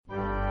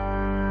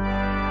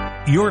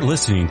You're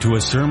listening to a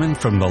sermon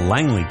from the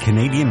Langley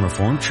Canadian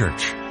Reformed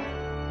Church.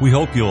 We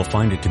hope you'll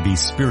find it to be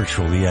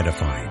spiritually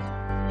edifying.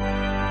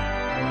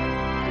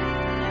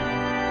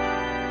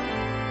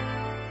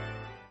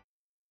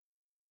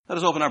 Let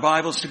us open our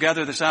Bibles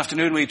together this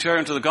afternoon. We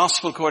turn to the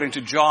Gospel according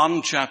to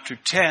John chapter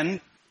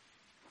 10.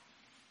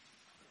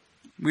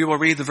 We will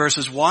read the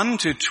verses 1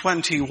 to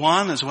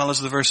 21 as well as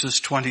the verses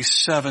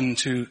 27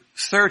 to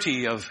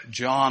 30 of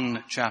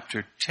John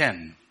chapter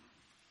 10.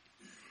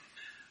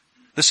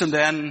 Listen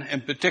then in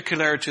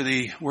particular to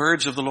the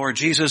words of the Lord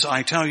Jesus.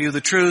 I tell you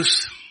the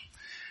truth.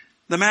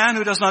 The man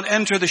who does not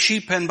enter the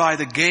sheep pen by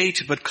the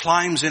gate but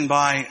climbs in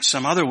by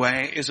some other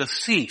way is a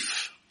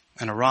thief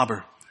and a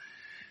robber.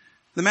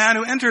 The man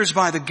who enters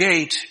by the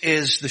gate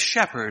is the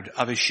shepherd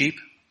of his sheep.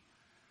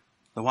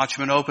 The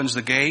watchman opens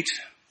the gate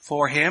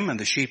for him and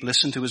the sheep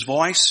listen to his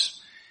voice.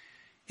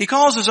 He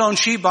calls his own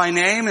sheep by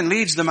name and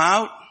leads them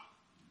out.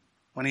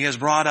 When he has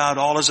brought out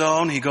all his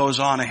own, he goes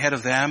on ahead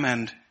of them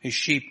and his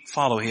sheep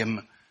follow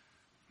him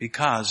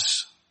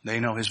because they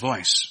know his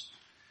voice.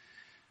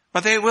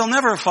 But they will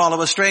never follow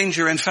a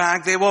stranger. In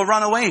fact, they will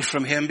run away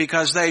from him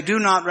because they do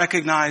not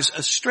recognize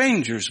a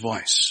stranger's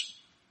voice.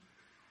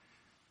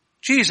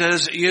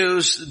 Jesus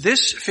used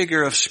this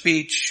figure of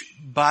speech,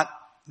 but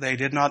they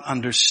did not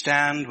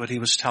understand what he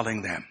was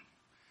telling them.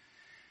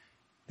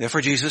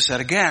 Therefore Jesus said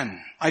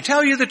again, I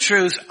tell you the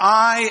truth,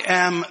 I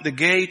am the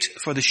gate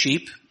for the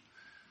sheep.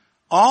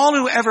 All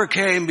who ever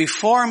came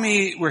before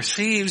me were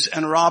thieves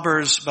and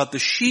robbers, but the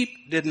sheep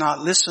did not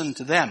listen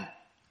to them.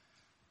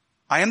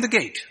 I am the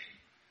gate.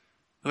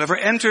 Whoever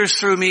enters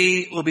through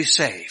me will be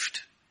saved.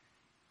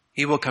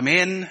 He will come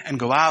in and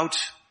go out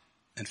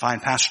and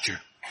find pasture.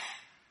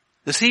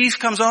 The thief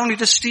comes only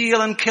to steal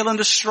and kill and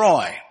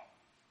destroy.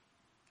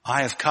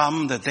 I have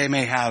come that they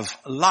may have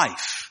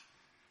life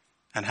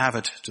and have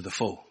it to the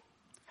full.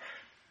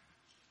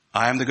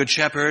 I am the good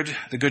shepherd.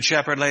 The good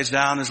shepherd lays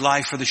down his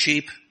life for the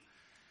sheep.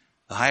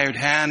 The hired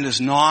hand is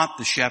not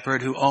the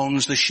shepherd who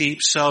owns the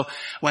sheep, so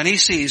when he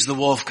sees the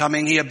wolf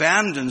coming, he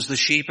abandons the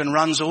sheep and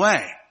runs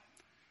away.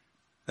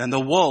 Then the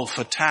wolf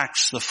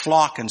attacks the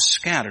flock and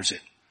scatters it.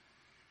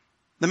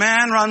 The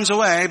man runs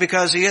away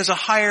because he is a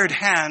hired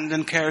hand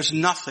and cares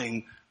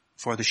nothing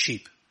for the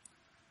sheep.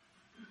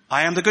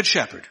 I am the good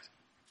shepherd.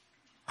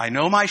 I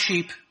know my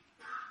sheep,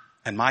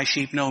 and my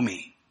sheep know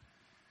me.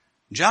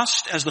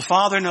 Just as the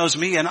Father knows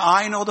me, and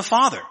I know the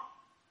Father,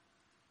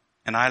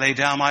 and I lay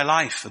down my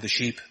life for the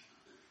sheep.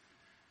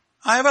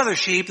 I have other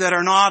sheep that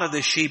are not of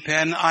this sheep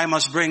pen. I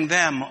must bring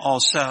them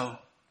also.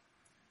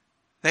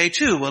 They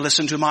too will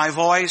listen to my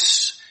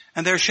voice,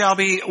 and there shall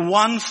be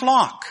one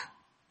flock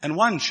and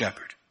one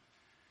shepherd.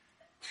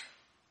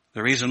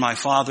 The reason my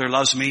Father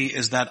loves me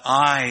is that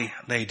I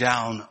lay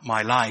down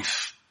my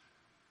life,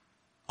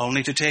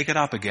 only to take it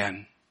up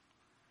again.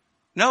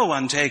 No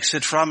one takes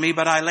it from me,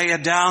 but I lay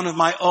it down of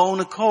my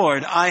own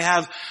accord. I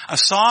have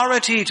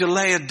authority to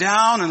lay it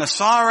down and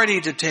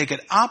authority to take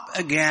it up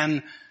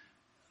again.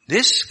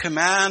 This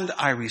command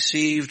I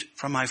received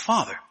from my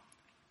Father.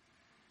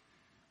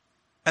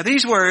 At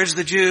these words,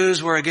 the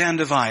Jews were again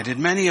divided.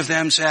 Many of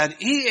them said,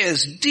 he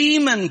is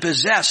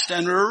demon-possessed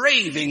and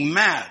raving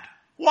mad.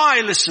 Why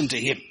listen to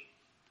him?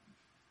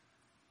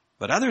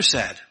 But others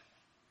said,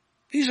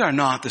 these are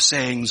not the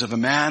sayings of a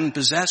man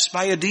possessed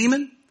by a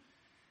demon.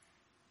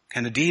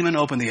 Can a demon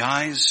open the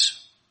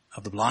eyes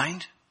of the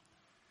blind?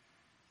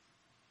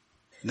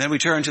 And then we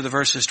turn to the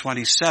verses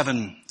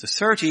 27 to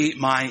 30.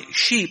 My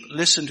sheep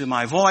listen to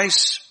my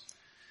voice.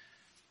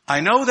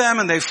 I know them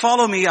and they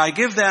follow me. I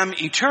give them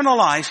eternal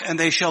life and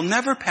they shall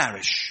never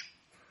perish.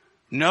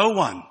 No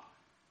one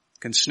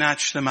can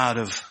snatch them out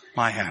of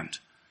my hand.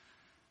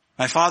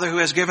 My Father who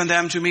has given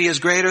them to me is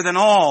greater than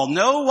all.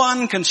 No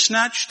one can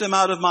snatch them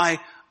out of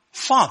my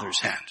Father's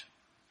hand.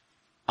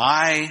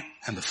 I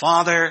and the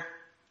Father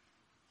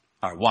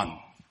are one.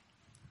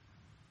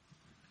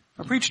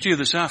 I preach to you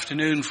this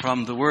afternoon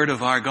from the Word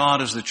of our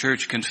God as the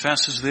church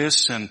confesses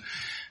this and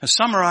has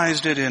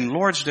summarized it in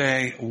Lord's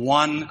Day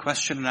 1,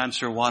 question and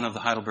answer 1 of the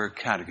Heidelberg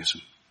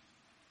Catechism.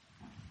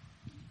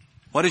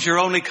 What is your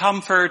only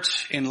comfort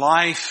in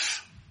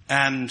life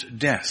and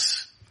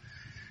death?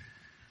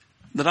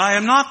 That I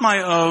am not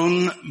my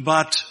own,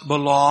 but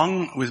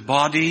belong with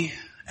body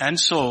and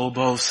soul,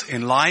 both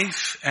in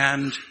life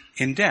and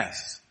in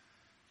death,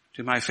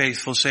 to my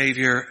faithful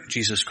Savior,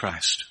 Jesus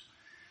Christ.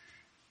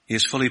 He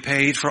has fully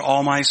paid for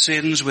all my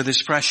sins with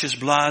his precious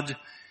blood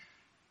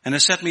and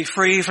has set me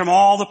free from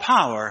all the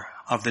power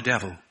of the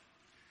devil.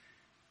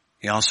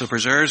 He also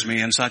preserves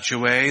me in such a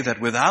way that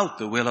without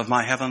the will of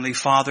my heavenly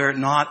Father,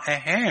 not a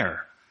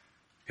hair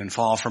can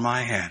fall from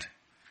my head.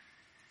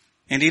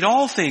 Indeed,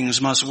 all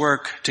things must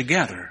work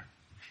together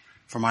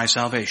for my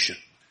salvation.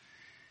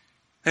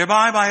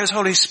 Thereby, by his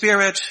Holy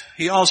Spirit,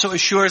 he also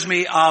assures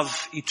me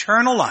of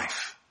eternal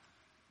life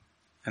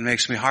and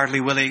makes me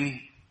heartily willing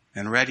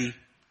and ready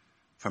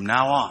from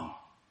now on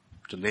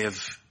to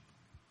live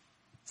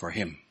for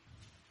him.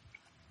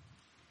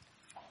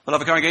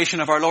 Beloved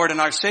congregation of our Lord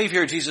and our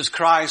Savior, Jesus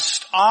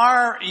Christ,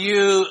 are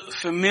you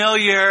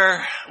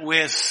familiar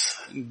with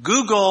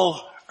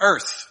Google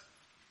Earth.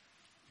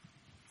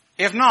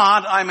 If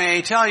not, I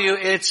may tell you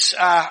it's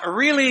a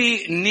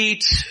really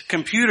neat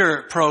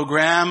computer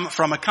program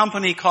from a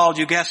company called,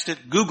 you guessed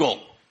it,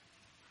 Google.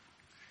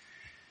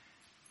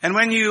 And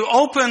when you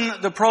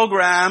open the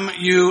program,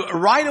 you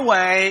right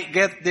away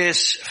get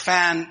this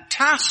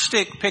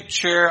fantastic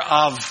picture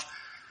of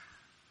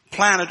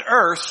planet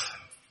Earth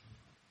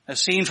as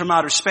seen from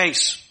outer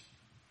space.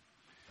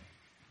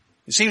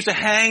 It seems to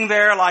hang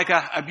there like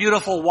a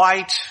beautiful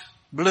white,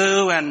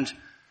 blue, and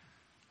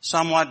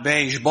somewhat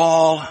beige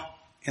ball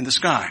in the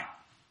sky.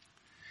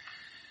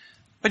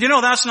 But you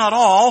know, that's not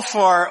all,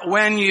 for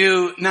when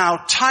you now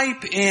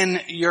type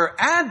in your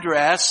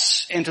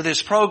address into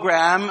this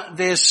program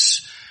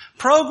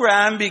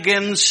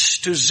begins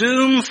to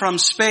zoom from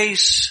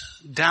space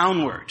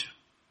downward.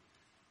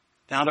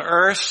 Down to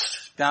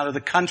Earth, down to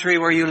the country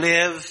where you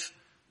live,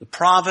 the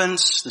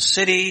province, the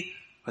city,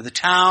 or the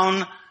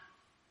town,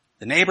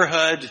 the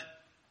neighborhood,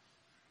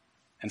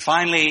 and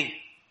finally,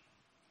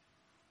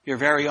 your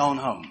very own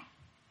home.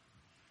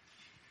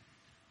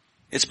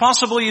 It's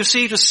possible, you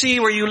see, to see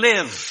where you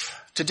live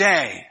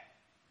today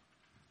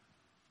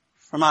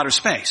from outer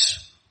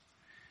space.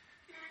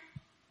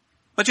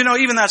 But you know,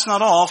 even that's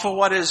not all, for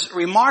what is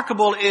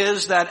remarkable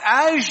is that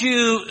as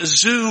you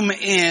zoom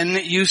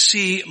in, you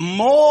see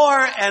more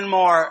and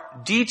more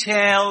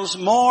details,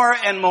 more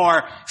and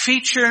more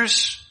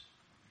features.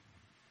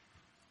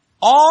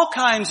 All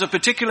kinds of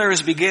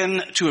particulars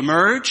begin to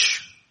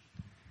emerge.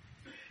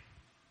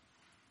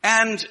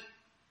 And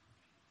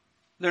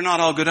they're not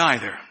all good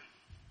either.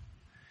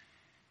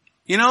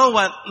 You know,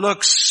 what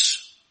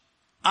looks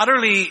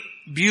utterly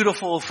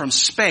beautiful from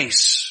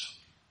space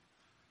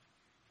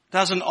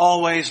doesn't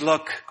always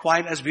look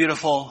quite as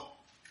beautiful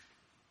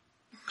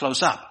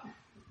close up.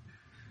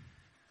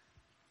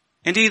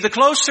 Indeed, the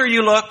closer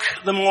you look,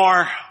 the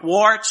more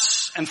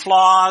warts and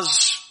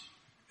flaws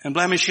and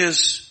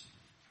blemishes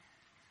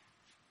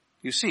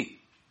you see.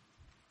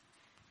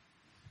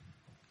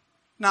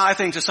 Now, I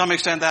think to some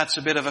extent that's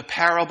a bit of a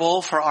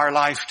parable for our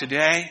life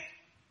today.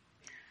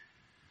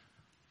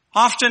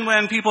 Often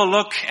when people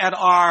look at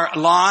our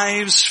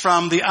lives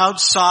from the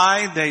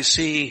outside, they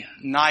see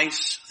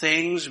nice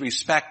things,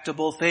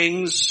 respectable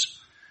things,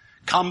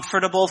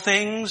 comfortable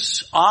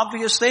things,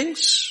 obvious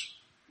things.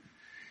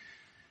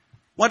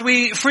 What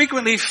we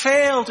frequently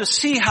fail to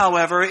see,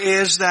 however,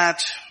 is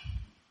that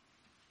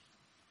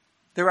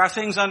there are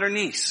things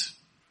underneath.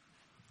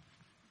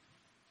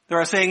 There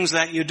are things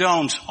that you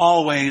don't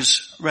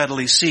always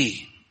readily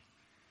see.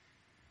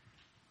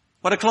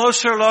 What a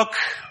closer look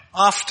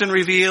often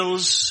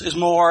reveals is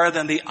more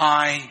than the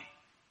eye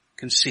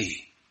can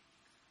see.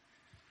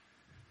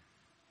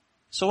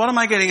 So what am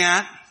I getting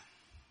at?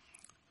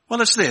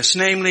 Well, it's this,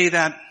 namely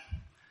that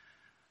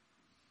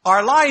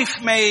our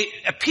life may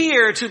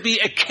appear to be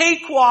a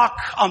cakewalk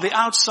on the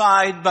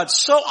outside, but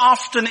so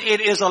often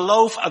it is a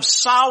loaf of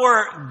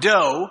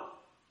sourdough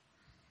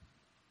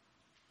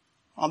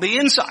on the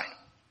inside.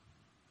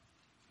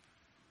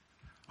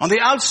 On the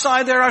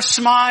outside there are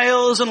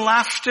smiles and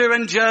laughter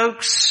and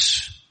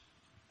jokes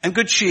and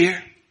good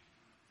cheer.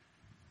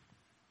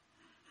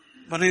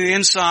 But on the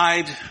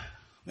inside,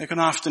 there can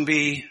often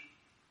be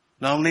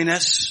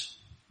loneliness,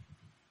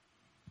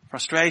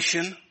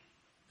 frustration,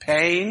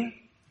 pain,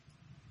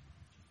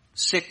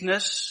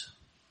 sickness,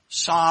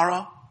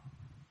 sorrow,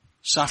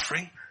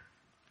 suffering.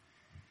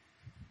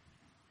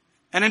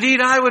 And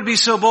indeed, I would be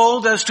so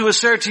bold as to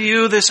assert to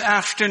you this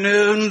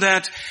afternoon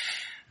that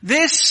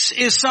this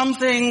is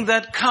something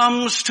that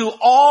comes to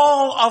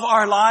all of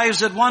our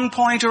lives at one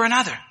point or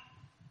another,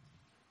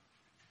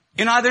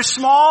 in either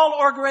small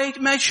or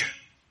great measure.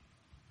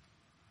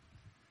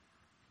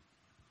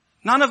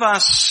 None of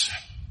us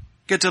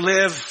get to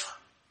live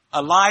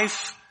a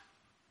life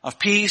of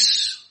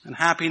peace and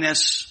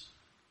happiness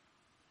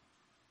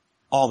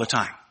all the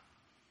time.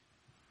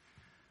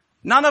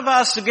 None of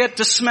us get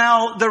to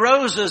smell the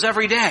roses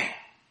every day.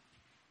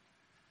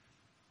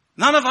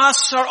 None of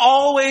us are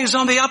always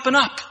on the up and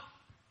up.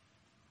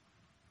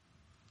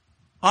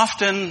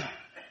 Often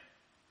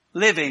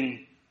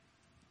living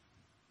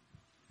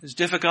is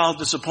difficult,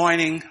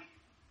 disappointing,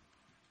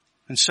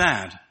 and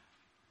sad.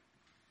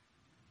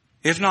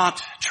 If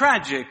not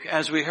tragic,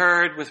 as we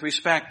heard with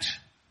respect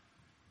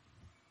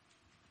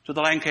to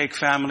the Langcake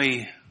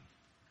family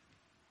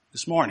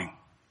this morning.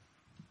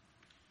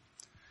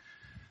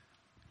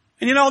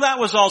 And you know, that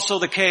was also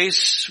the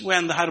case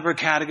when the Heidelberg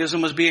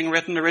Catechism was being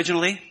written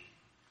originally.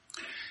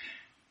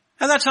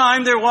 At that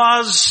time there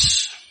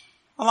was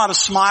a lot of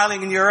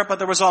smiling in Europe, but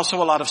there was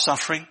also a lot of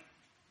suffering.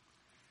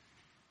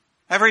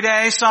 Every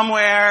day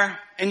somewhere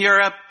in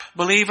Europe,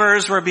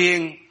 believers were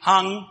being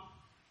hung,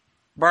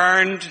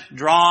 burned,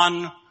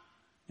 drawn,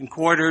 and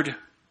quartered.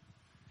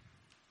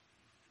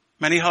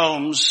 Many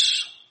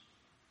homes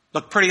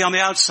looked pretty on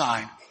the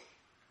outside,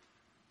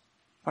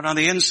 but on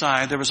the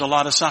inside there was a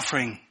lot of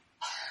suffering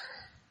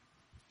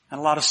and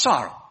a lot of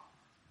sorrow.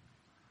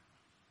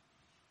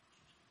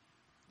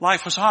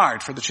 Life was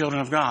hard for the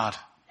children of God.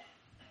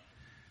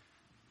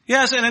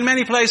 Yes, and in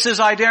many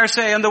places, I dare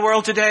say, in the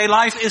world today,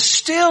 life is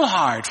still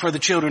hard for the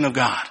children of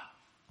God.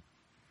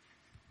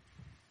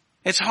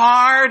 It's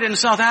hard in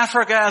South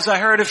Africa, as I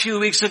heard a few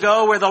weeks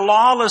ago, where the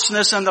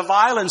lawlessness and the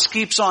violence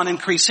keeps on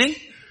increasing.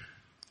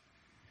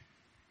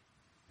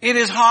 It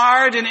is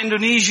hard in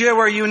Indonesia,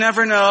 where you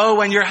never know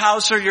when your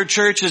house or your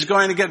church is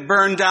going to get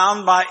burned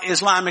down by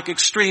Islamic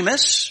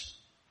extremists.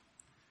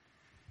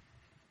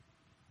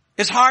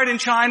 It's hard in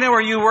China,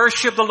 where you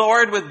worship the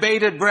Lord with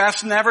bated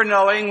breath, never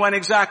knowing when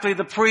exactly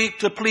the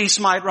police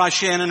might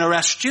rush in and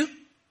arrest you.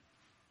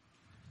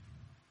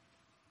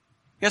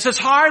 Yes, it's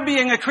hard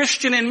being a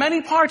Christian in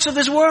many parts of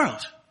this world.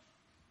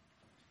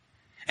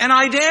 And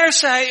I dare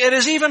say it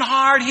is even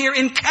hard here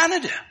in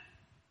Canada,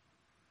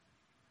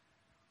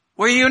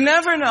 where you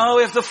never know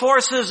if the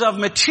forces of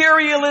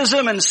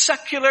materialism and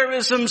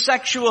secularism,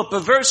 sexual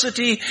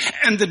perversity,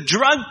 and the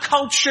drug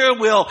culture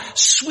will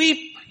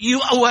sweep you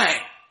away.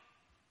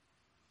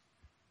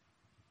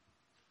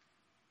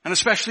 And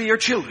especially your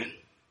children.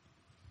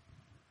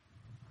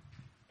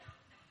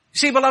 You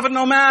see, beloved,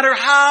 no matter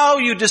how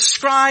you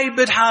describe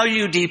it, how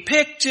you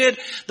depict it,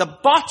 the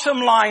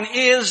bottom line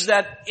is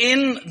that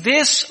in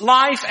this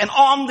life and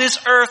on this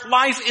earth,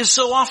 life is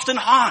so often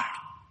hard.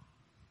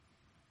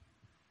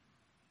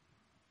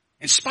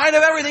 In spite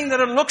of everything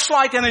that it looks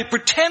like and it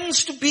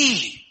pretends to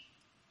be,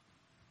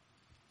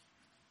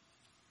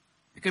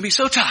 it can be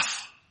so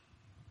tough.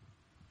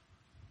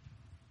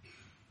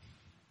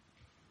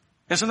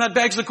 Yes, and that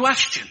begs the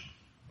question.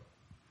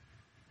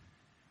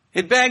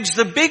 It begs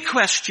the big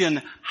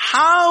question,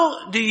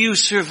 how do you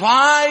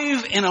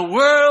survive in a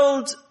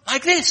world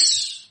like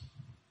this?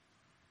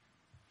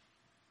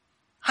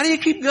 How do you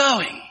keep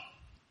going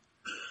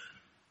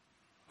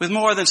with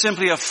more than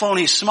simply a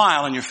phony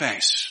smile on your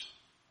face?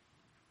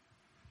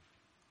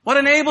 What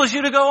enables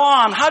you to go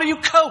on? How do you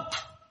cope?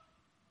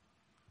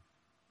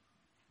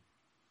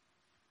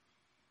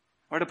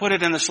 Or to put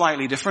it in a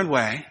slightly different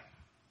way,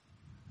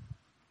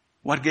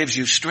 what gives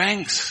you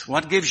strength?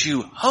 What gives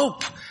you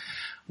hope?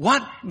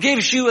 What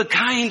gives you a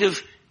kind of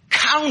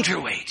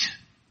counterweight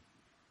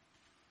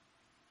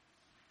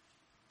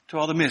to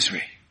all the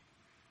misery?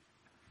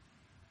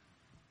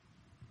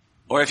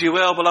 Or if you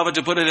will, beloved,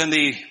 to put it in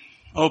the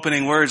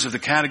opening words of the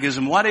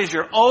Catechism, what is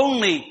your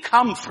only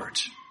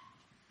comfort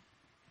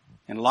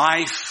in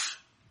life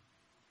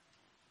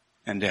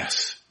and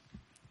death?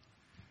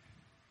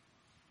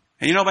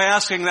 And you know, by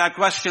asking that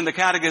question, the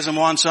Catechism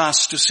wants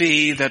us to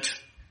see that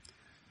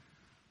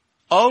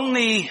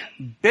only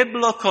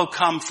biblical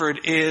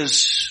comfort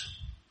is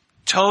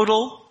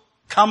total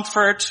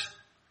comfort,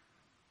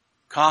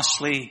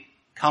 costly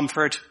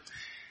comfort.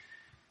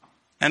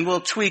 And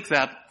we'll tweak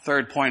that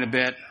third point a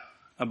bit,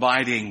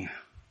 abiding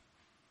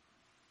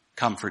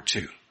comfort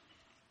too.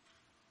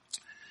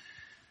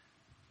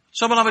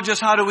 So, beloved, just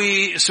how do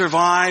we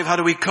survive? How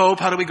do we cope?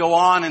 How do we go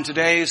on in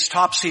today's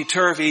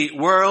topsy-turvy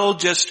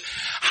world? Just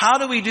how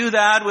do we do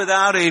that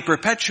without a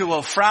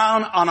perpetual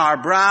frown on our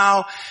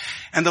brow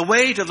and the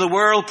weight of the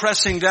world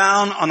pressing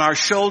down on our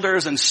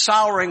shoulders and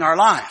souring our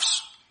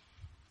lives?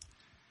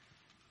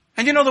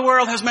 And you know, the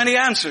world has many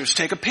answers.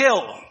 Take a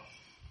pill.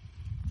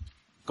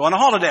 Go on a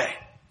holiday.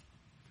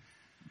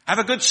 Have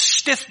a good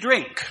stiff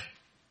drink.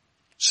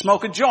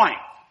 Smoke a joint.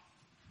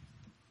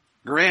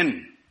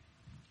 Grin.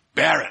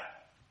 Bear it.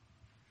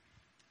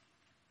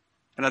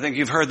 And I think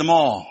you've heard them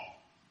all.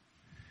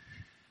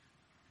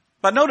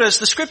 But notice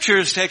the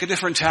scriptures take a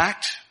different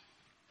tact.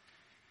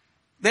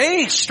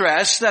 They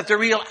stress that the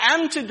real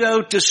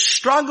antidote to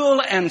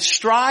struggle and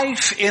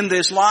strife in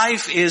this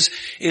life is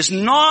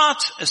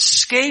not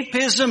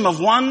escapism of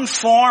one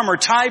form or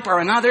type or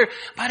another,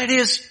 but it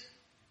is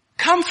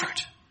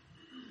comfort.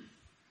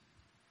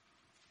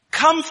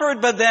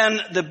 Comfort, but then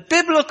the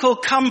biblical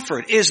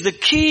comfort is the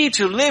key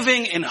to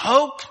living in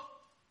hope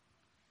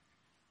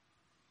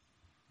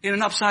in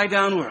an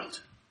upside-down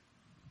world.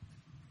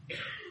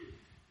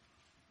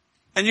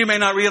 And you may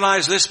not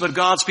realize this, but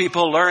God's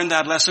people learned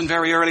that lesson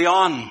very early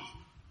on.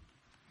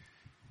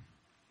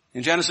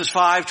 In Genesis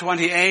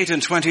 5:28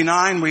 and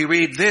 29, we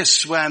read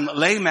this: when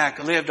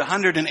Lamech lived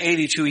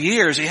 182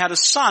 years, he had a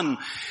son.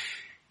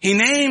 He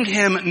named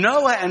him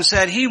Noah and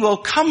said, "He will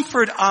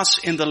comfort us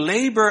in the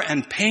labor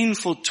and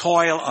painful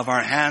toil of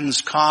our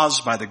hands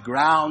caused by the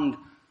ground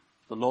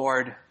the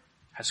Lord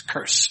has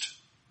cursed."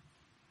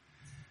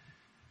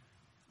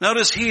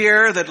 Notice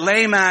here that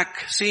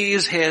Lamech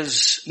sees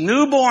his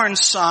newborn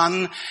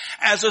son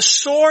as a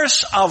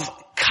source of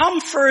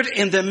comfort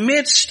in the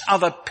midst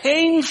of a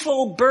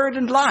painful,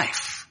 burdened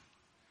life.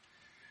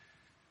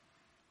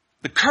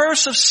 The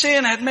curse of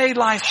sin had made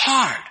life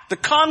hard. The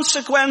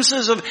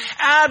consequences of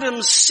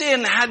Adam's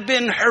sin had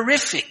been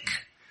horrific.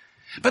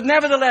 But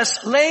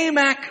nevertheless,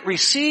 Lamech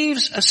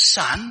receives a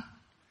son.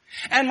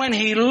 And when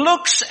he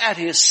looks at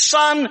his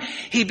son,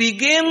 he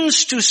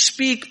begins to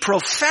speak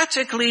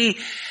prophetically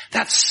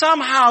that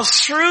somehow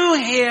through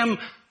him,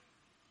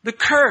 the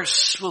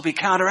curse will be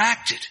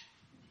counteracted.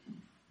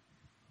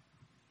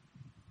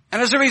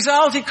 And as a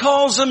result, he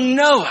calls him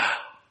Noah.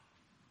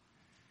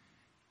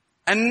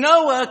 And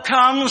Noah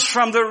comes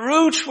from the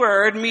root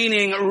word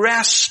meaning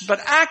rest,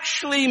 but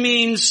actually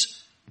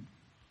means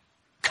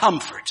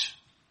comfort.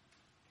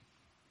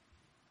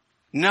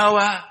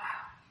 Noah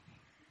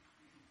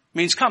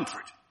means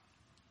comfort.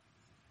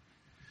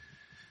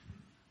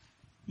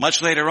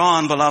 Much later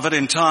on, beloved,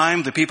 in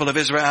time, the people of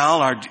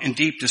Israel are in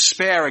deep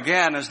despair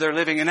again as they're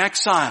living in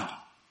exile.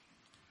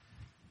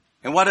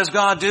 And what does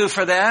God do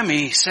for them?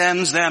 He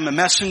sends them a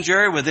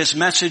messenger with this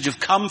message of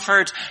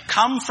comfort.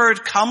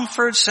 Comfort,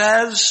 comfort,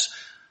 says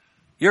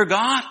your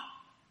God.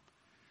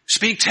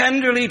 Speak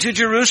tenderly to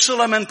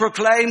Jerusalem and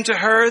proclaim to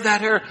her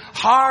that her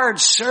hard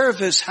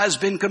service has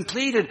been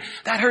completed,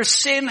 that her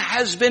sin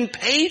has been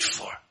paid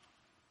for.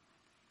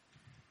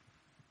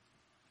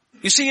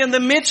 You see, in the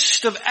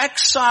midst of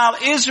exile,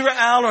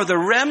 Israel, or the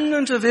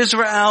remnant of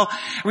Israel,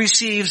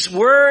 receives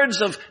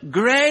words of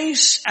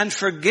grace and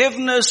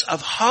forgiveness,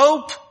 of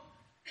hope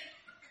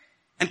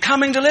and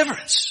coming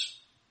deliverance.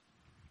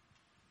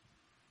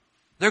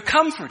 They're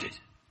comforted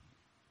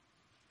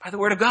by the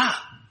Word of God.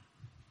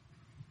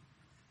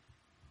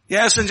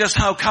 Yes, and just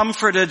how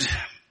comforted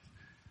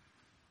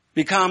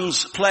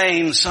becomes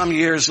plain some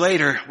years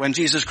later when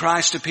Jesus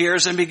Christ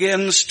appears and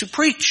begins to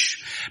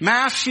preach.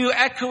 Matthew,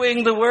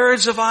 echoing the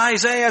words of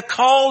Isaiah,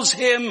 calls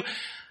him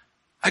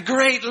a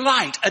great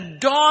light, a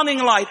dawning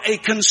light, a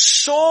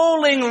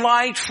consoling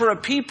light for a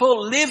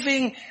people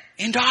living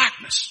in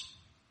darkness.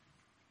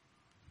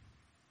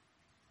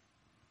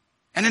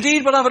 And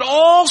indeed, beloved,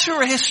 all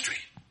through history,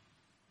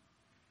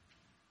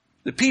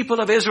 the people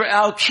of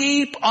Israel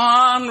keep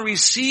on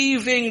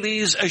receiving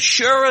these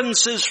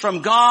assurances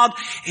from God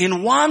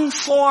in one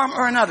form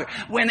or another.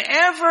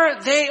 Whenever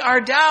they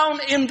are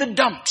down in the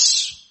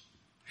dumps,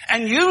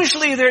 and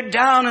usually they're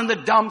down in the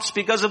dumps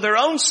because of their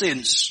own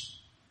sins,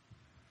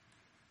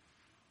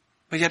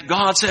 but yet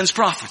God sends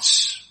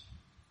prophets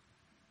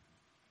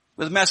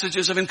with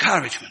messages of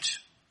encouragement.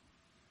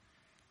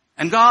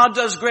 And God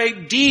does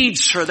great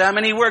deeds for them,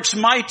 and He works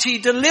mighty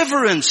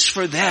deliverance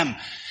for them.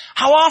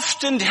 How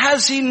often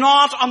has He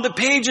not on the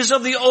pages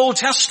of the Old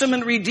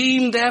Testament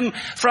redeemed them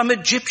from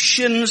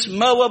Egyptians,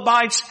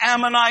 Moabites,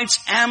 Ammonites,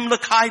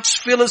 Amalekites,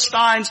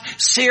 Philistines,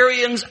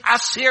 Syrians,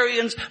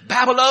 Assyrians,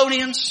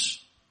 Babylonians?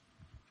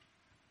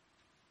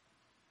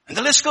 And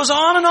the list goes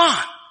on and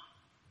on.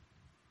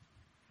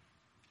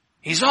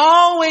 He's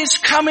always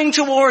coming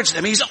towards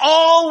them. He's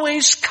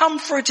always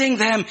comforting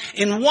them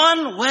in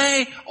one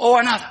way or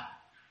another.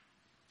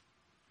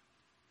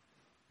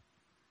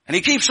 And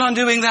He keeps on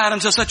doing that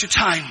until such a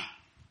time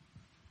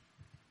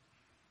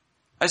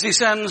as He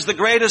sends the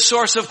greatest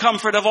source of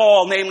comfort of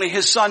all, namely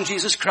His Son,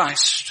 Jesus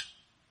Christ.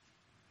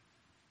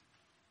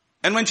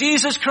 And when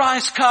Jesus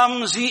Christ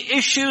comes, He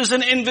issues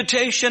an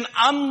invitation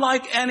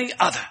unlike any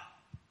other.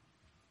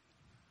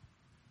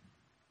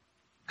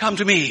 Come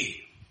to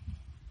me,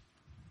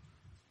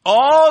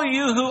 all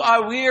you who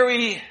are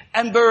weary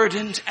and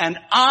burdened, and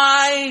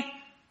I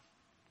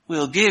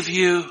will give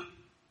you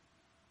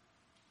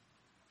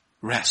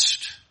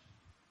rest.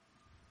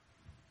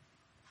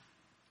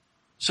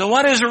 So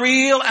what is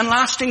real and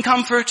lasting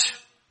comfort?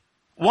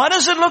 What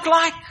does it look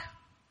like?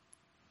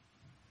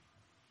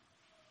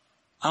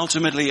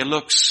 Ultimately, it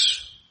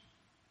looks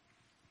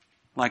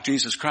like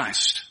Jesus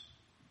Christ.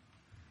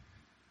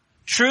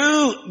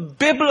 True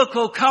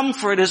biblical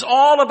comfort is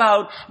all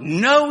about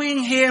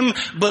knowing Him,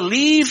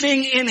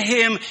 believing in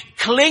Him,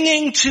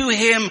 clinging to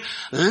Him,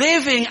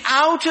 living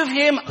out of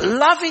Him,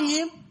 loving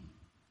Him.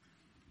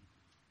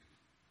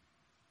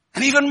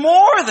 And even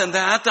more than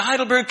that, the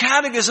Heidelberg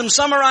Catechism,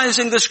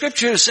 summarizing the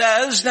Scriptures,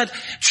 says that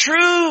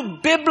true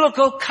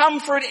biblical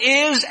comfort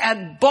is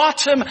at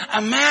bottom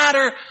a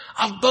matter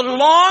of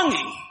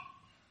belonging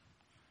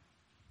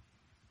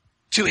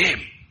to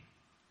Him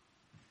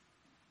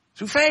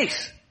through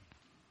faith.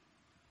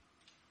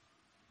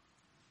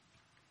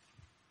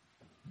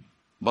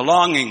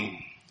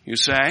 Belonging, you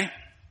say,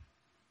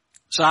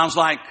 sounds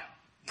like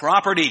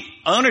property,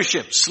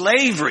 ownership,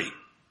 slavery.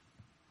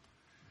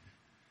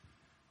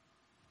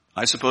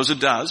 I suppose it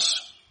does.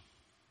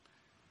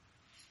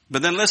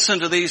 But then listen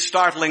to these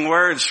startling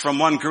words from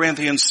 1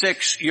 Corinthians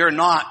 6. You're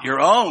not your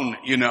own,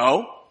 you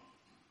know.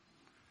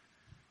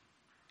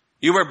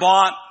 You were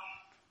bought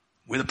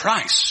with a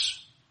price.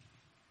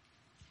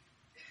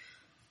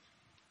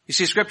 You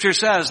see, Scripture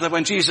says that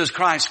when Jesus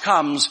Christ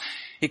comes,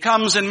 He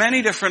comes in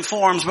many different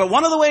forms, but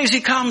one of the ways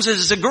He comes is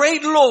as a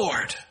great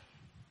Lord.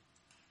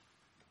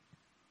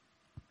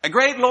 A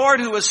great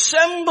Lord who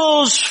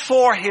assembles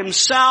for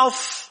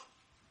Himself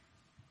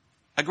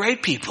a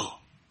great people.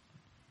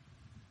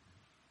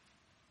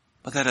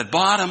 But that at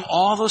bottom,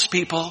 all those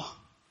people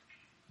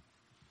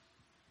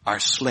are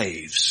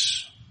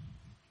slaves.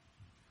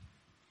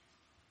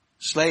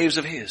 Slaves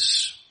of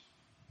His.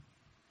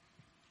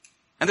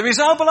 And the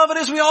result, beloved,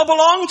 is we all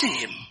belong to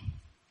Him.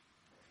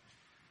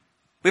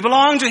 We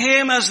belong to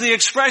Him, as the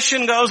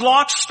expression goes,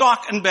 lock,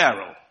 stock, and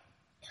barrel.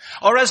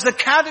 Or as the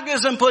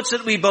Catechism puts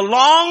it, we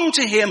belong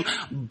to Him,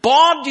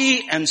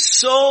 body and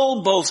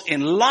soul, both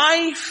in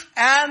life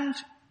and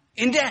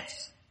in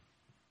death.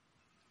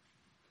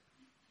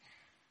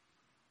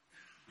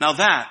 Now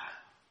that,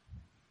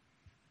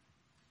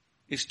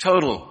 is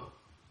total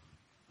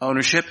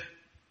ownership.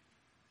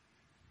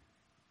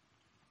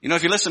 You know,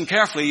 if you listen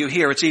carefully, you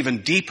hear it's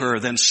even deeper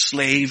than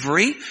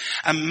slavery.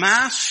 A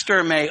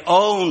master may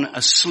own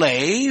a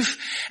slave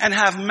and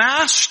have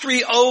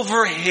mastery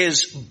over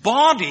his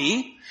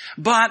body,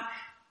 but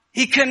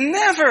he can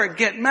never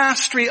get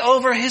mastery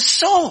over his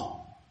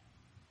soul.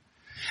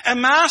 A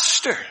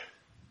master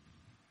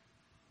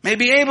may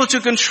be able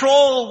to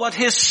control what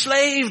his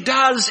slave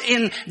does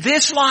in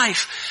this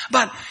life,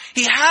 but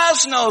he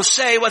has no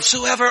say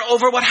whatsoever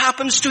over what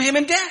happens to him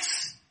in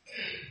death.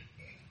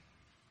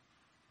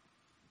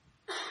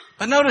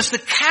 But notice the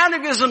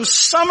Catechism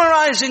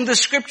summarizing the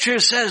Scripture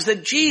says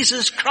that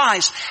Jesus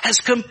Christ has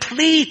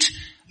complete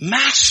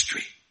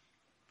mastery,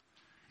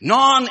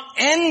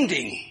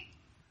 non-ending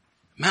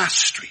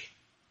mastery,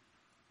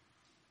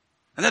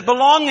 and that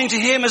belonging to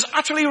him is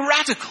utterly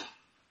radical.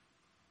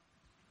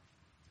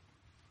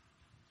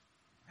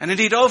 And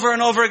indeed, over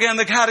and over again,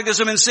 the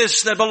Catechism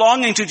insists that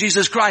belonging to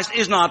Jesus Christ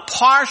is not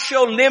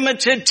partial,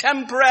 limited,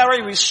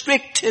 temporary,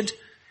 restricted.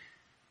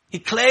 He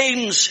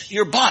claims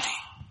your body.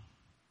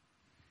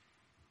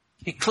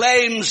 He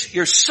claims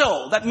your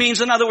soul. That means,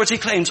 in other words, he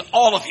claims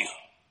all of you.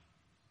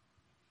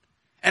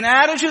 And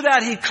added to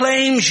that, he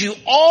claims you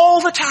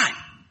all the time.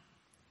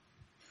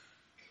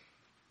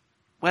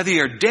 Whether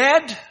you're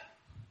dead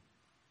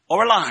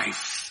or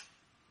alive,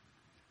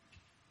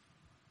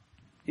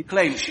 he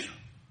claims you.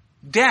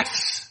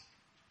 Death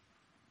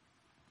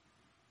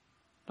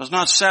does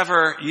not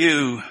sever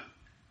you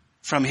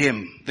from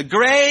him. The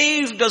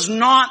grave does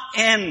not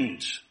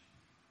end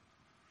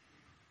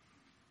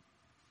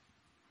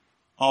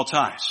all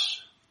ties.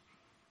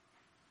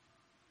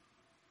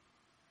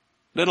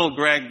 Little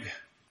Greg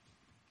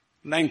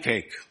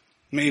Langcake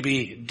may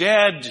be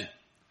dead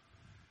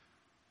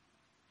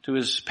to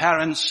his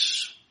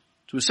parents,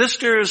 to his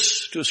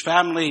sisters, to his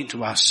family,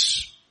 to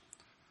us.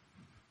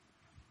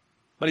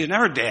 But he's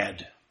never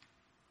dead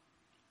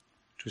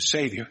to his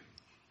Savior.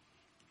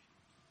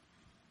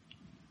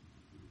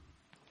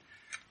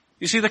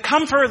 You see, the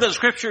comfort that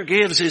Scripture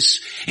gives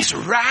is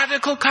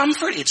radical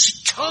comfort.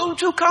 It's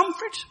total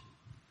comfort.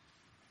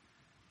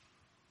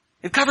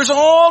 It covers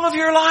all of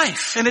your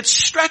life, and it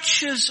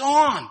stretches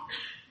on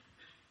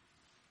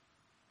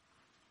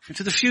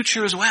into the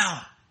future as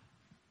well.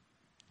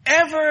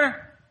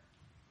 Ever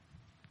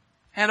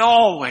and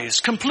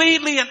always,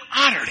 completely and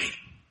utterly.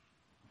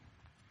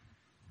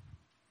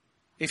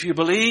 If you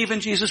believe in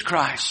Jesus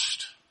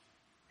Christ,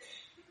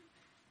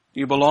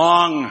 you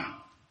belong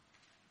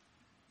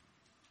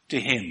to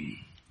him.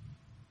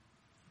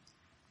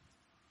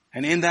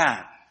 And in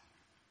that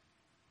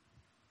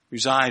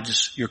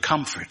resides your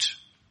comfort,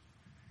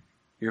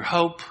 your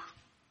hope,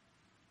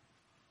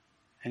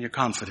 and your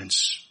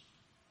confidence.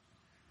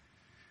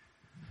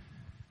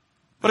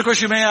 But of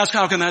course you may ask,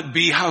 how can that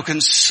be? How can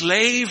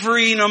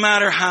slavery, no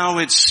matter how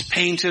it's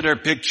painted or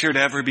pictured,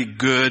 ever be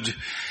good?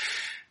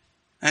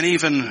 And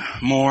even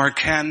more,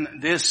 can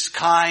this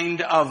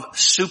kind of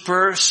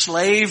super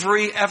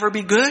slavery ever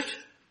be good?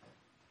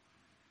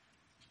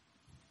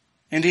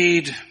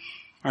 Indeed,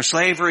 are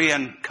slavery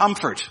and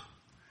comfort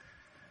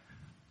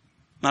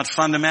not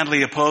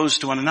fundamentally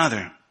opposed to one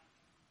another?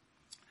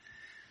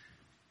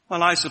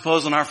 Well, I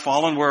suppose in our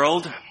fallen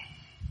world,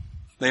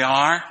 they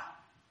are.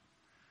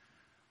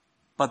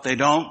 But they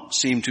don't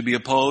seem to be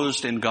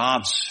opposed in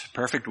God's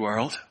perfect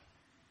world.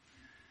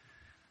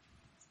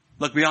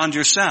 Look beyond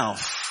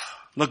yourself.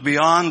 Look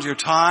beyond your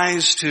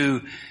ties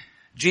to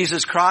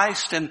Jesus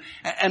Christ and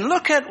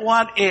look at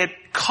what it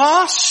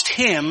cost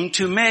him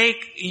to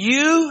make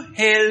you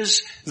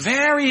his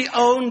very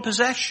own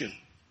possession.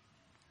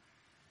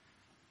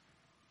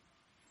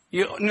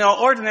 You know,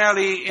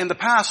 ordinarily in the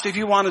past, if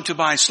you wanted to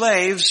buy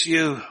slaves,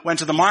 you went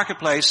to the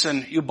marketplace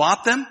and you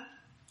bought them,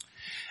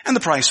 and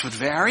the price would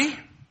vary.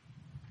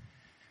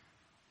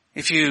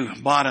 If you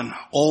bought an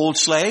old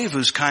slave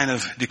who's kind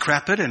of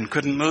decrepit and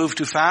couldn't move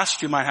too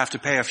fast, you might have to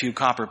pay a few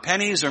copper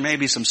pennies or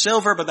maybe some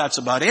silver, but that's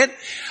about it.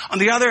 On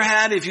the other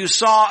hand, if you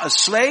saw a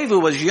slave who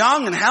was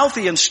young and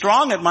healthy and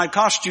strong, it might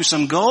cost you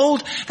some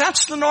gold.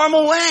 That's the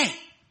normal way.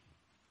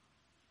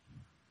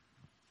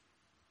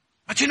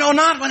 But you know,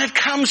 not when it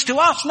comes to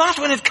us, not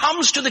when it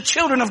comes to the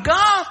children of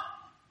God.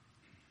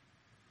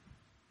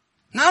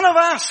 None of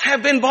us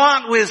have been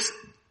bought with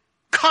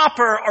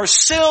copper or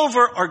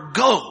silver or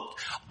gold.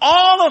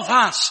 All of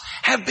us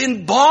have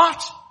been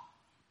bought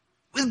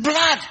with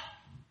blood.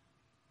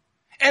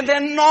 And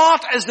then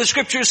not, as the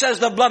Scripture says,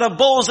 the blood of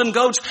bulls and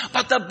goats,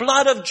 but the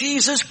blood of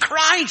Jesus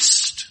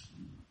Christ.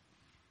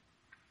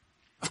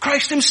 Of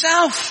Christ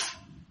himself.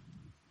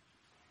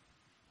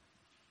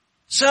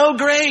 So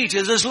great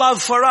is his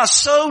love for us,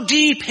 so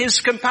deep his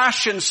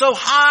compassion, so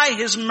high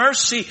his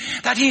mercy,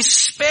 that he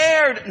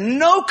spared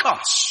no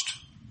cost.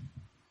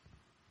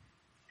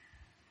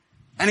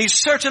 And he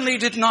certainly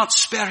did not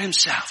spare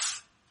himself.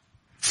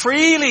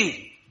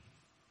 Freely,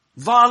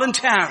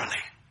 voluntarily,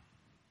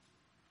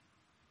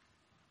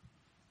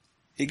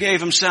 he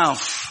gave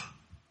himself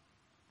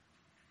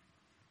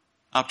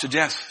up to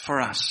death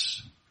for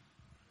us.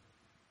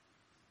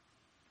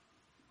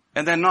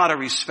 And then not a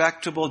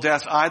respectable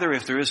death either,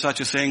 if there is such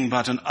a thing,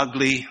 but an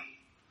ugly,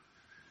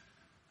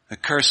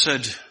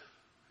 accursed,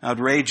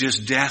 outrageous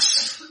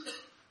death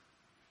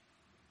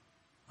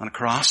on a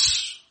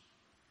cross.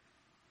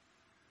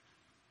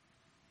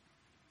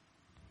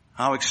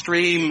 How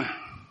extreme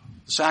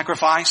the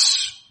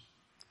sacrifice.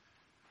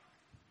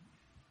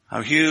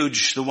 How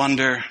huge the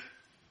wonder.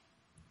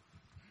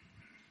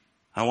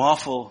 How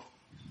awful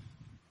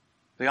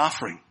the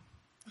offering.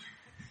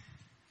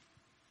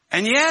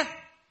 And yet,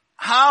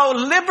 how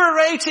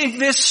liberating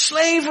this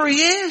slavery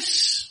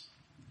is.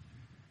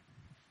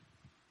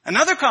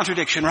 Another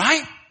contradiction,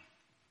 right?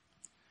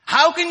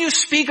 How can you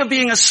speak of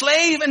being a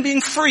slave and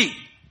being free?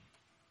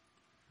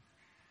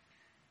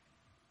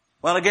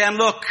 Well, again,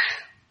 look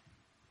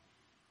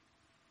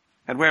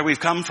at where we've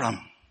come from.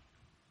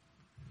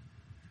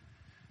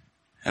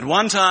 At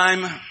one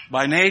time,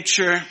 by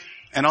nature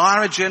and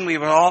origin, we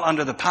were all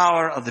under the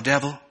power of the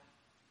devil.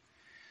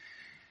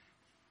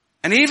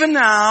 And even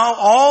now,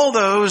 all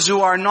those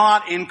who are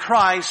not in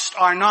Christ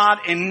are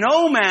not in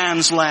no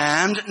man's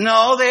land.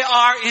 No, they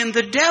are in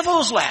the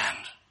devil's land.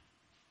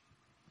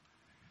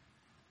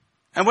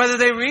 And whether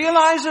they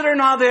realize it or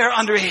not, they are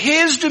under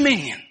his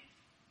dominion.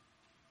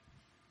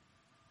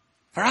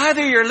 For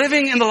either you're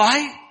living in the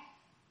light,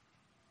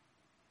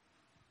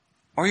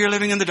 or you're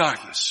living in the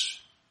darkness.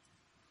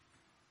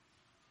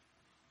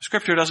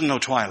 Scripture doesn't know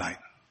twilight.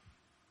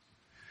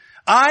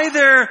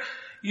 Either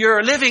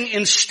you're living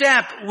in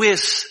step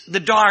with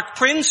the dark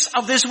prince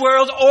of this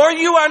world, or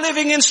you are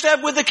living in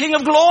step with the King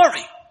of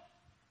Glory.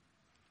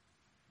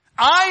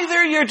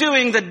 Either you're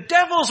doing the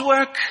devil's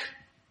work,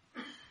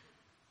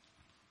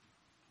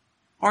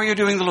 or you're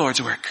doing the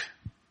Lord's work.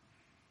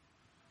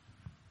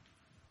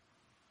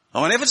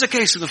 Oh, and if it's a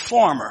case of the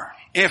former,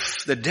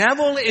 if the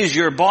devil is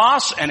your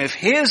boss, and if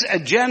his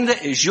agenda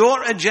is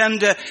your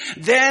agenda,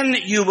 then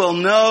you will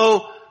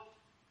know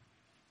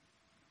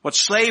what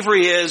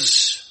slavery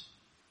is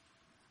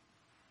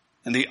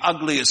in the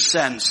ugliest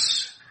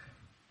sense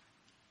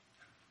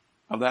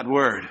of that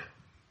word.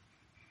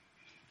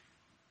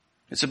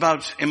 It's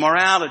about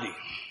immorality,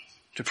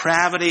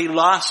 depravity,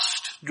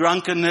 lust,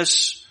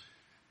 drunkenness,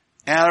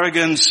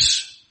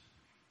 arrogance,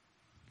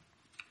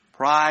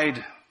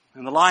 pride,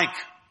 and the like.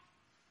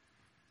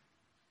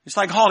 It's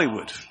like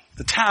Hollywood,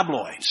 the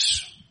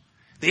tabloids,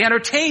 the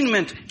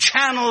entertainment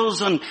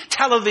channels on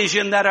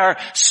television that are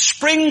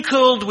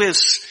sprinkled with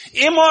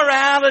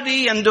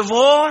immorality and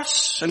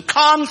divorce and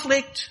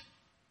conflict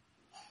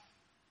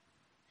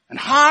and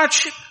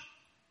hardship.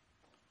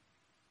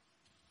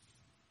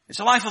 It's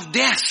a life of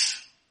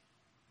death.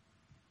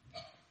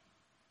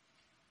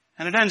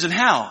 And it ends in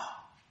hell.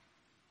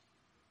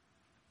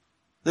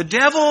 The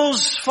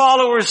devil's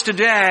followers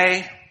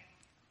today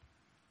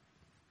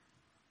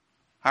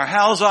are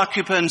hell's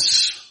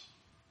occupants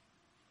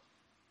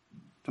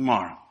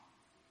tomorrow.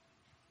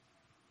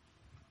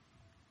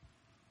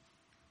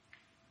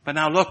 But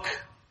now look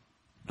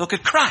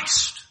at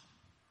Christ.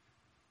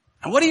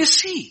 And what do you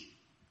see?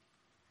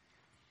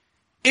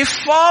 If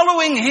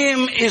following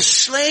him is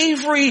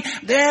slavery,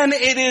 then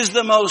it is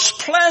the most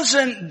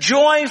pleasant,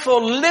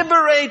 joyful,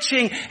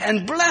 liberating,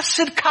 and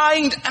blessed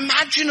kind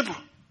imaginable.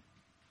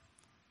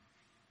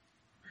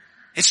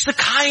 It's the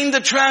kind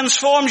that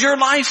transforms your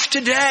life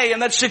today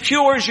and that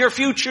secures your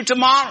future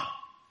tomorrow.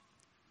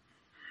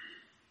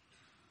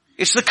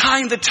 It's the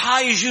kind that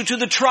ties you to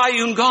the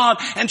triune God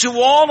and to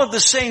all of the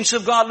saints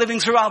of God living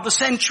throughout the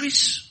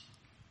centuries.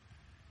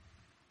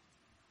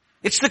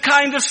 It's the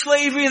kind of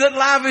slavery that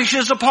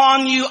lavishes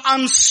upon you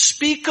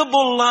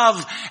unspeakable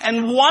love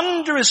and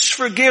wondrous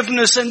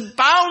forgiveness and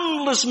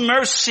boundless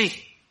mercy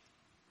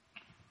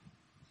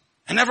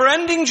and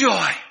never-ending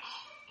joy.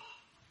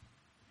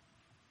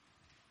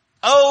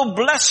 Oh,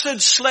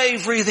 blessed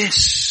slavery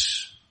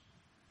this.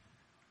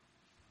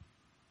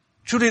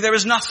 Truly there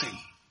is nothing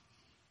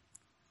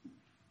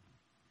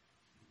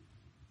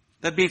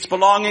that beats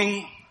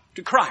belonging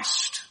to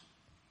Christ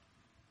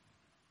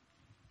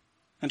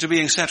and to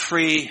being set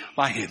free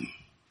by him.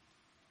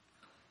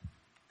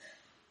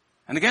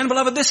 And again,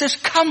 beloved, this is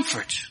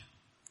comfort.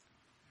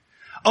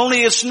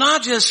 Only it's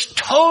not just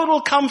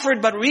total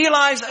comfort, but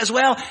realize as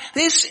well,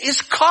 this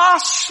is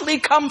costly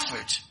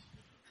comfort.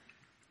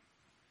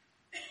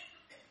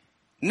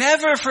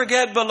 Never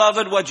forget,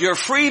 beloved, what your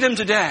freedom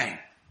today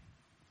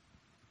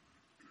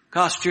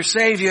cost your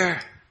Savior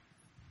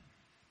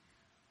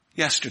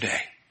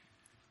yesterday.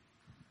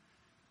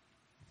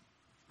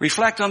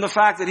 Reflect on the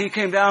fact that he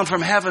came down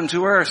from heaven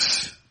to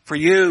earth for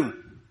you.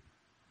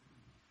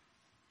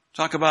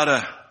 Talk about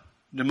a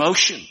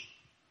demotion.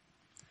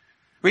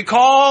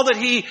 Recall that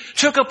he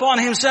took upon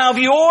himself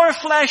your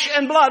flesh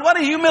and blood. What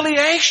a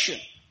humiliation.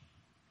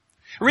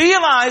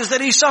 Realize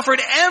that he suffered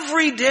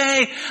every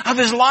day of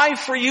his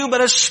life for you,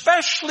 but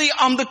especially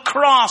on the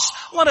cross.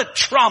 What a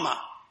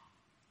trauma.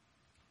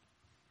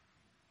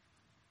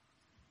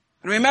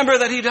 And remember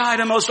that he died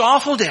a most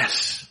awful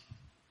death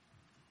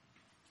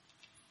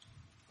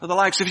for the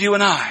likes of you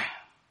and I.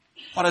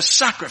 What a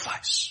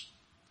sacrifice.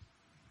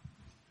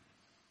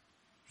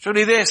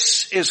 Truly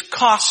this is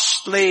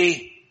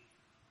costly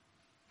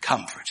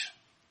comfort.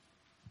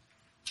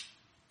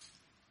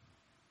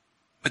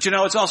 But you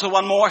know, it's also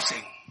one more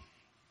thing.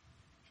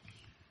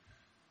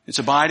 It's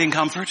abiding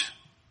comfort.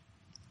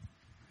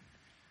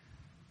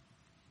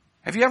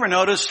 Have you ever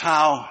noticed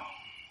how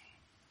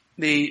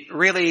the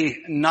really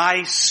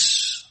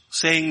nice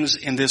things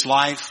in this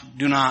life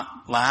do not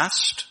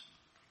last?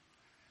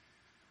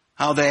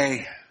 How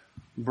they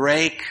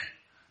break,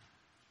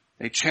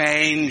 they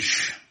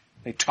change,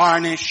 they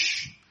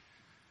tarnish,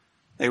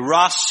 they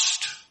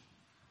rust,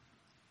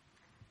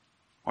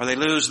 or they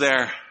lose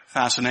their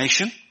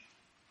fascination.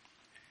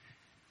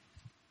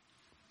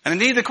 And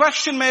indeed, the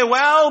question may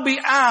well be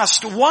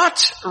asked,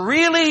 what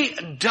really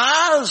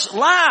does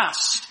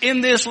last in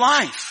this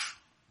life?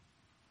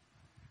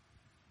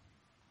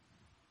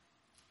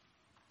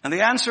 And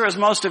the answer, as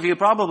most of you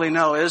probably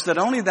know, is that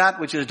only that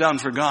which is done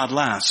for God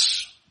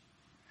lasts.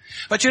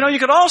 But you know, you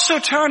could also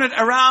turn it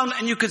around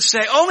and you could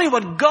say, only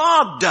what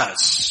God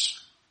does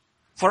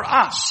for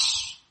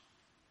us,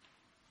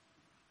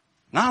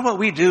 not what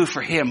we do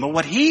for Him, but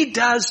what He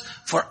does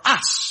for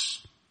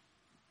us,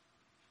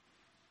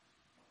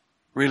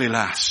 really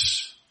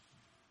lasts.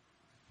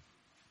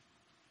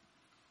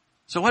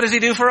 So what does He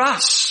do for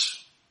us?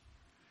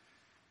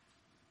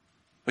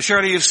 Well,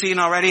 surely you've seen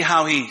already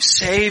how He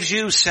saves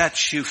you,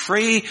 sets you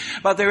free,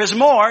 but there is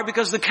more,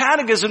 because the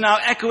Catechism, now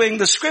echoing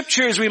the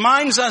Scriptures,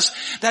 reminds us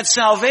that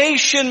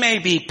salvation may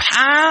be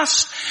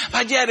past,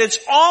 but yet it's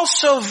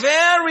also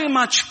very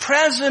much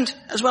present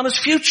as well as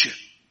future.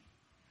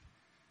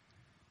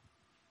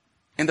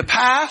 In the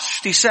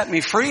past, He set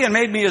me free and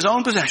made me His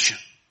own possession.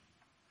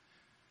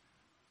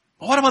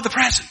 But what about the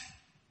present?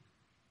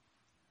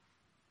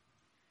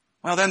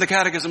 Well, then the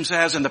Catechism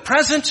says, in the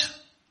present,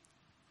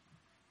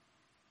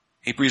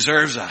 He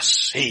preserves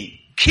us.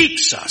 He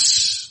keeps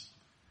us.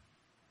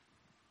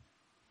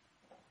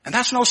 And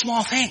that's no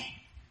small thing.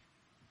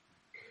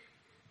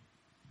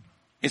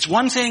 It's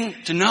one thing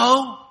to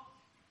know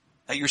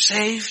that you're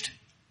saved.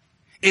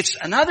 It's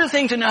another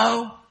thing to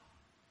know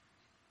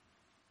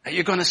that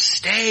you're going to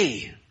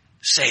stay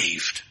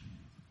saved.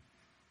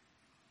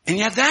 And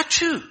yet that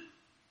too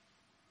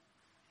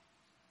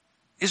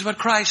is what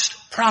Christ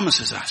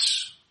promises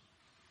us.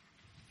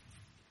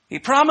 He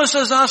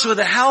promises us with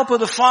the help of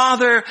the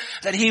Father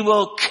that He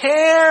will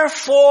care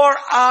for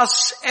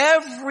us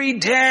every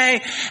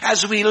day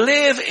as we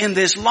live in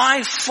this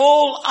life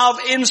full of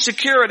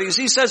insecurities.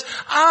 He says,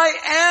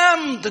 I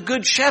am the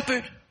good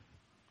shepherd.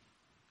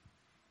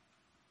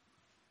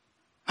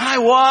 Not I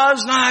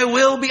was, not I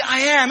will be, I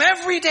am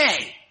every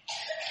day.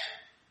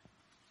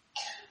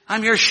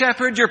 I'm your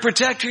shepherd, your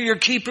protector, your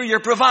keeper, your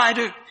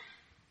provider,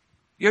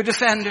 your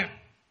defender.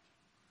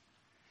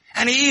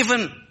 And He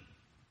even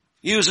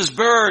uses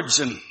birds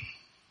and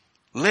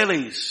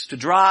lilies to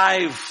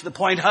drive the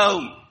point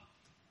home.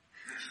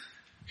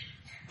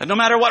 That no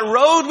matter what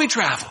road we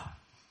travel,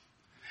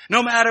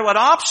 no matter what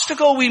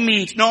obstacle we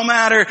meet, no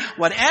matter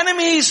what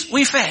enemies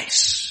we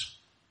face,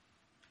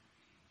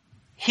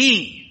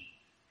 He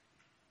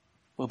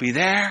will be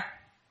there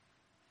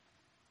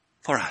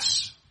for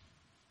us.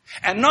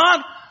 And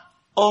not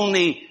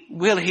only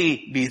will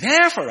He be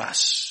there for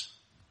us,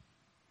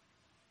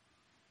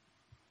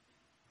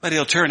 but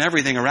He'll turn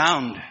everything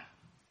around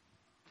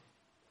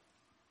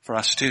for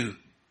us too.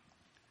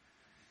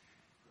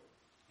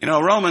 You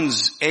know,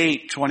 Romans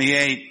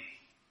 8:28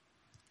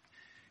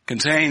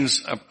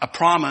 contains a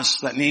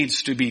promise that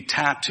needs to be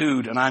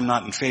tattooed, and I'm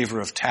not in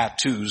favor of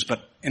tattoos,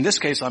 but in this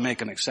case I'll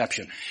make an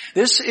exception.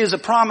 This is a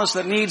promise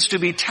that needs to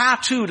be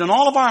tattooed in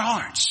all of our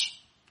hearts.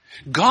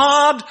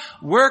 God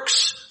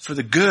works for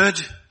the good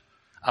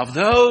of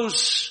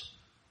those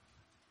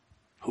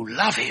who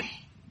love Him.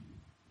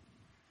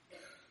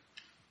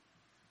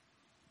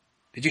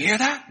 Did you hear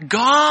that?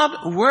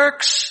 God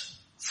works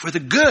for the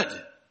good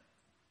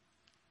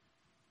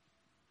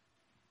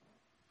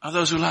of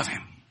those who love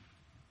Him.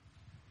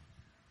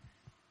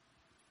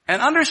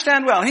 And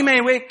understand well, He may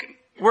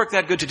work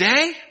that good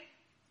today.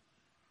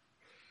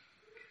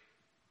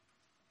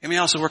 He may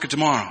also work it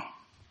tomorrow.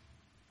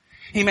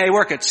 He may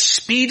work it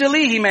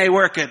speedily. He may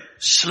work it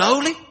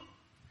slowly.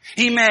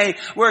 He may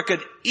work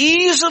it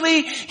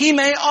easily. He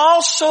may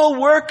also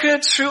work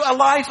it through a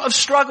life of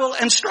struggle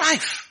and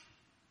strife.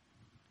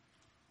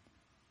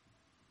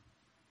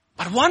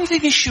 But one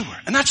thing is sure,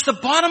 and that's the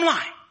bottom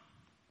line.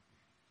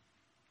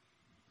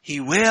 He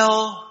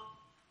will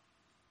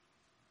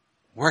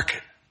work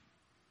it.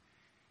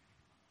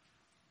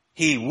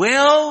 He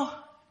will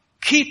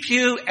keep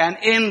you, and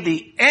in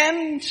the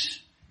end,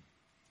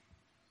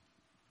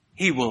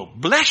 He will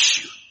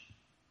bless you.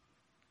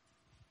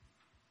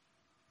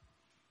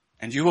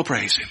 And you will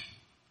praise Him.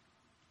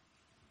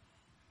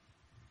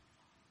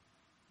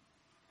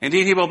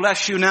 Indeed, He will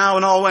bless you now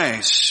and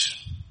always.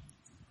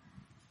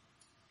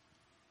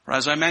 For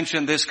as I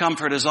mentioned, this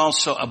comfort is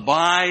also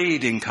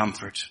abiding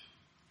comfort.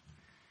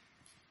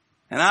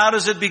 And how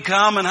does it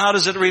become and how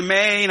does it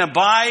remain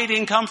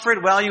abiding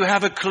comfort? Well, you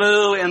have a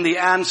clue in the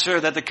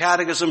answer that the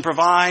Catechism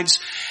provides.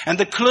 And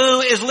the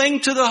clue is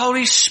linked to the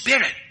Holy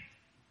Spirit.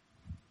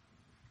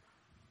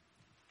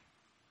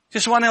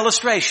 Just one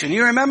illustration.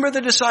 You remember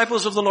the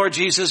disciples of the Lord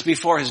Jesus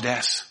before his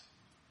death?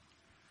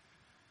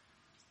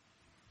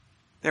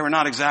 They were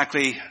not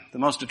exactly the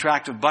most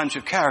attractive bunch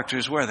of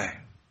characters, were they?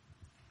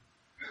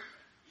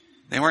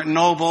 They weren't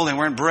noble, they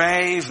weren't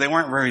brave, they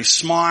weren't very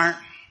smart.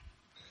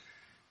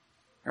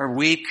 They were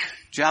weak,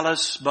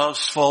 jealous,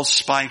 boastful,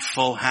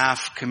 spiteful,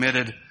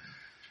 half-committed.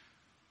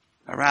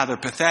 A rather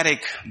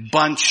pathetic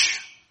bunch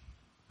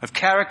of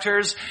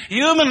characters.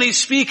 Humanly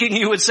speaking,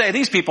 you would say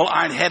these people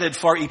aren't headed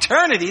for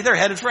eternity, they're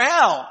headed for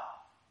hell.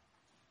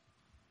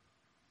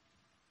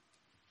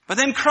 But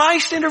then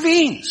Christ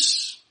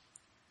intervenes.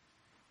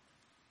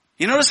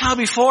 You notice how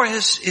before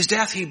his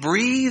death he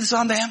breathes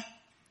on them?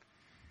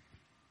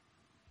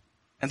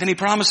 And then he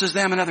promises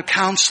them another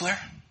counselor.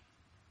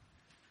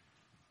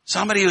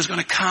 Somebody who's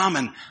going to come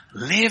and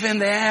live in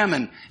them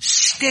and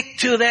stick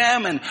to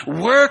them and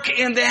work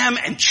in them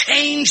and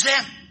change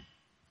them.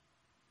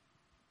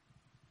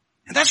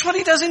 And that's what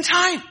he does in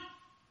time.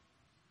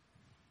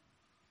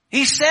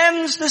 He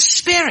sends the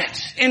Spirit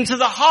into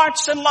the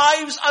hearts and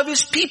lives of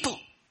his people.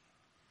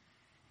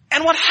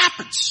 And what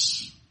happens?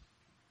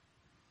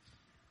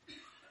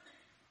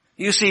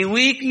 You see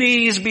weak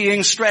knees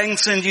being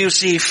strengthened. You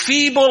see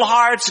feeble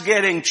hearts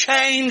getting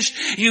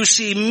changed. You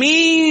see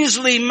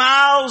measly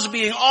mouths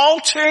being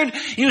altered.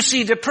 You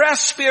see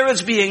depressed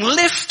spirits being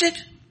lifted.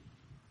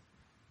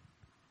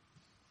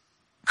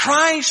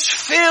 Christ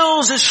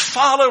fills his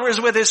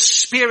followers with his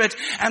Spirit,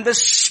 and the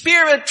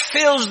Spirit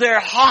fills their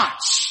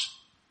hearts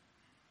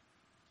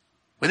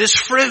with his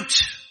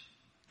fruit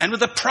and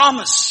with the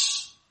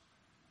promise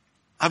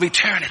of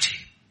eternity.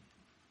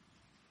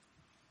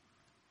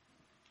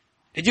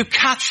 Did you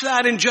catch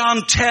that in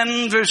John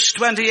 10 verse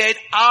 28?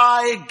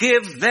 I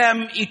give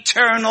them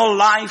eternal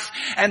life,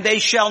 and they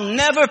shall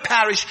never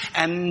perish,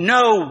 and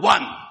no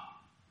one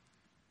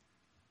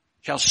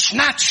shall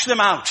snatch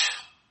them out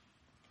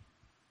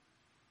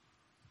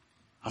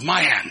of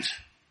my hand.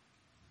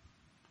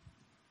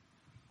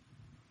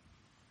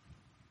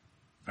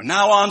 From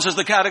now on, says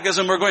the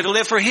Catechism, we're going to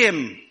live for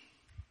him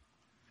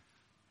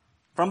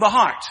from the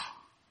heart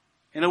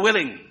in a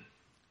willing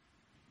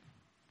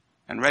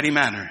and ready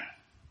manner.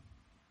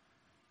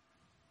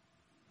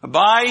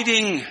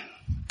 Abiding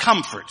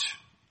comfort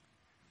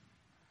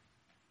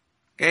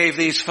gave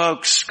these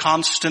folks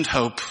constant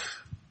hope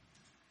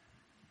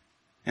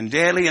and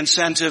daily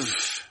incentive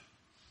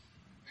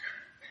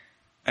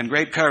and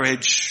great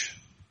courage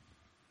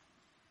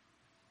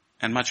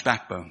and much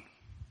backbone.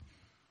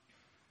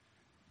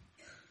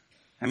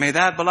 And may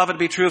that, beloved,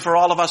 be true for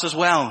all of us as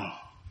well.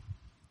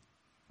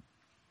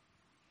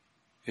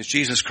 Is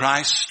Jesus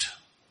Christ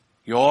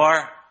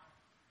your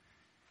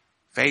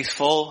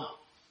faithful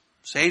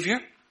Savior?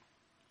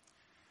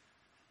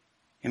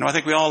 You know, I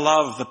think we all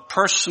love the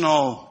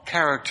personal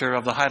character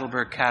of the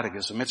Heidelberg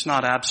Catechism. It's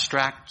not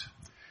abstract.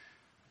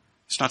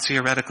 It's not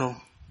theoretical.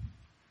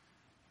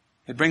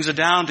 It brings it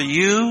down to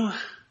you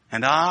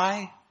and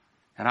I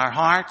and our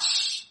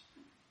hearts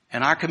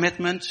and our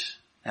commitment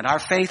and our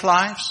faith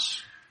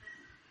lives.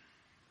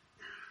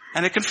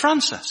 And it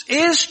confronts us.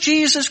 Is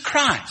Jesus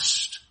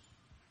Christ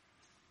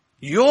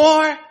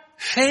your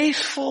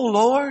faithful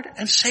Lord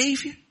and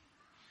Savior?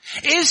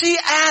 Is he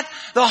at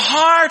the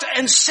heart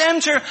and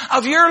center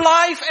of your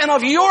life and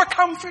of your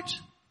comfort?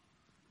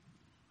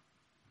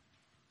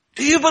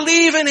 Do you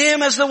believe in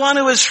him as the one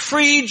who has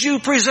freed you,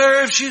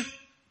 preserves you,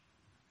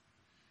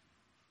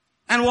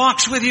 and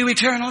walks with you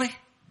eternally?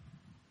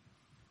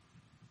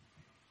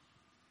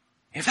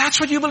 If that's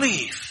what you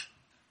believe,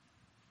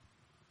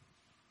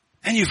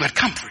 then you've got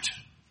comfort.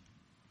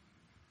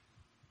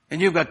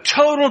 And you've got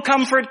total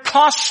comfort,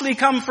 costly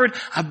comfort,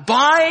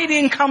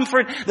 abiding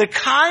comfort, the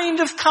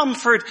kind of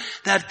comfort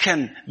that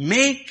can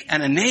make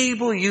and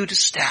enable you to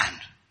stand.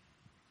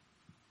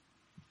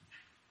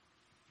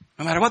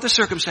 No matter what the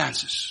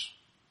circumstances,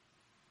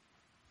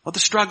 what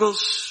the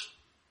struggles,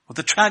 what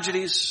the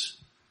tragedies,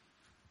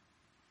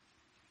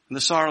 and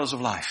the sorrows of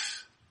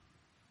life.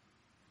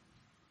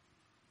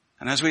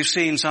 And as we've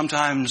seen,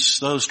 sometimes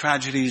those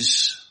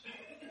tragedies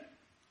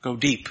go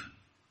deep.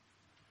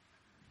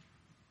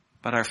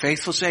 But our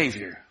faithful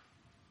Savior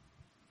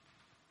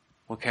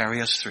will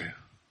carry us through.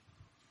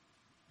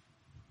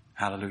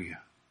 Hallelujah.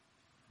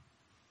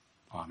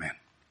 Amen.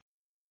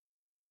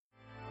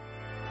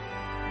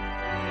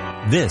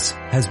 This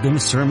has been a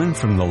sermon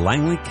from the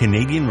Langley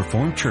Canadian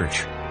Reformed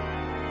Church.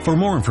 For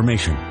more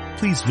information,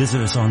 please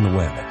visit us on the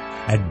web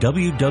at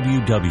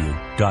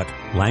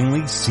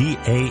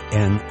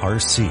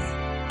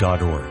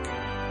www.langleycanrc.org.